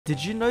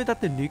Did you know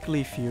that the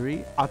Nuclear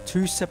Fury are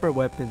two separate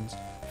weapons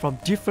from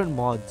different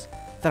mods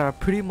that are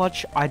pretty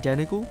much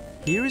identical?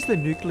 Here is the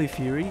Nuclear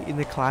Fury in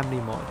the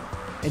Calamity mod,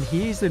 and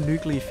here is the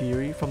Nuclear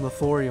Fury from the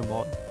Thorium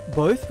mod,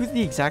 both with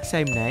the exact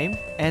same name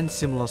and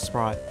similar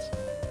sprites.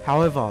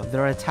 However,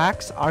 their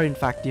attacks are in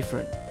fact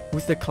different,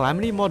 with the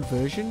Calamity mod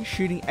version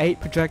shooting 8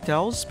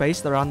 projectiles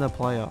spaced around the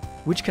player,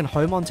 which can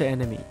home onto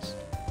enemies,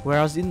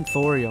 whereas in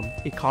Thorium,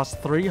 it casts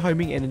 3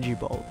 homing energy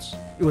bolts.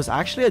 It was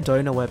actually a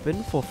donor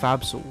weapon for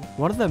Fabsol,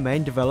 one of the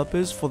main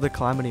developers for the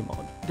Calamity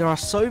mod. There are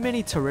so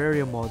many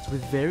Terraria mods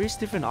with various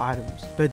different items, but